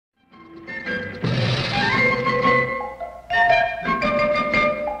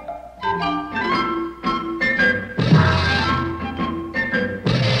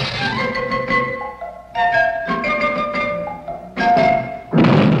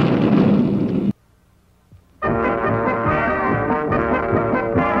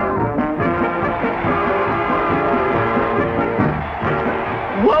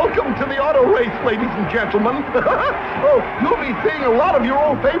gentlemen. Oh, you'll be seeing a lot of your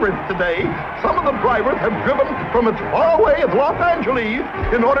old favorites today. Some of the drivers have driven from as far away as Los Angeles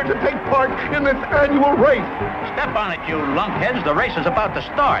in order to take part in this annual race. Step on it, you lunkheads. The race is about to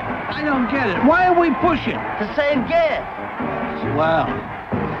start. I don't get it. Why are we pushing? To save gas. Well.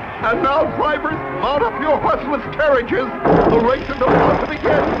 And now, drivers, mount up your horseless carriages. The race is about to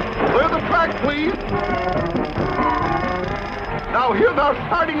begin. Clear the track, please. Now, here's our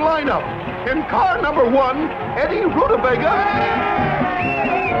starting lineup. In car number 1, Eddie Rutabaga.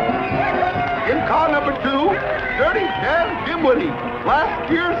 In car number 2, Dirty Dan Dimwitty,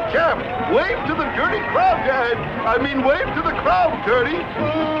 last year's champ. Wave to the dirty crowd, Dad. I mean, wave to the crowd, Dirty.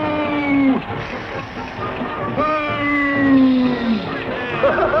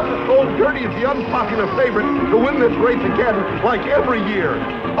 Old Dirty is the unpopular favorite to win this race again, like every year.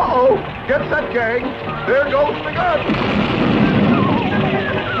 Uh-oh, get set, gang. There goes the gun.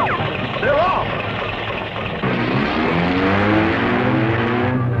 They're off.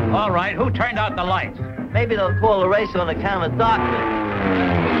 All right, who turned out the lights? Maybe they'll call the race on account of darkness.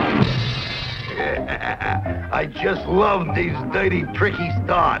 I just love these dirty, tricky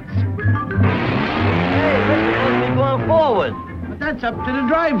starts. Hey, listen, let's be going forward. But that's up to the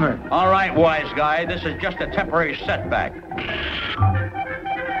driver. All right, wise guy, this is just a temporary setback.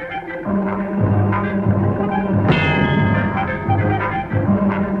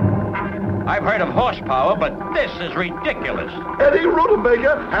 I've heard of horsepower, but this is ridiculous. Eddie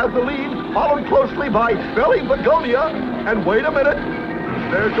Rutabaga has the lead, followed closely by Billy Begonia. And wait a minute.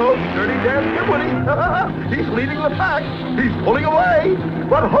 There goes Dirty Dan Dimwitty. He's leading the pack. He's pulling away.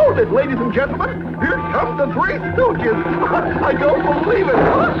 But hold it, ladies and gentlemen. Here come the Three Stooges. I don't believe it.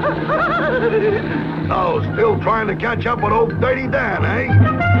 Oh, still trying to catch up with old Dirty Dan, eh?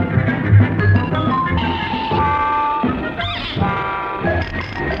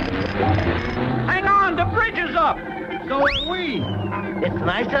 Hang on, the bridge is up. So are we. It's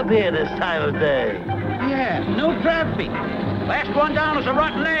nice up here this time of day. Yeah, no traffic. Last one down is a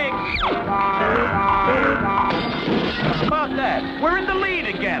rotten egg. How about that? We're in the lead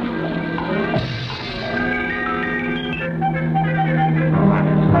again.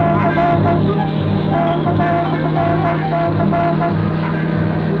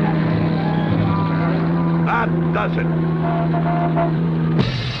 That does it.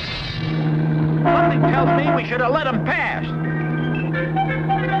 Something tells me we should have let him pass.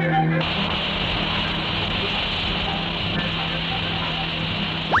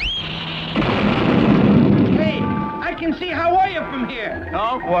 Hey, I can see Hawaii from here.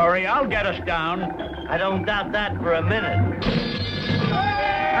 Don't worry, I'll get us down. I don't doubt that for a minute.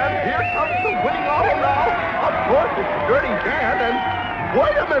 And here comes the winning auto now. Of course, it's Dirty Dan. And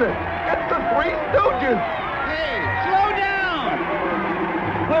wait a minute. It's the Three Stooges. Hey, slow down.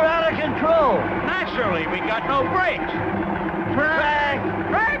 We're out of control. Naturally, we got no brakes. Track.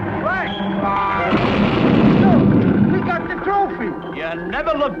 Look, we got the trophy. You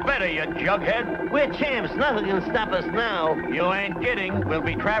never look better, you jughead. We're champs. Nothing can stop us now. You ain't kidding. We'll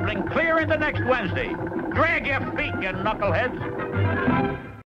be traveling clear into next Wednesday. Drag your feet, you knuckleheads.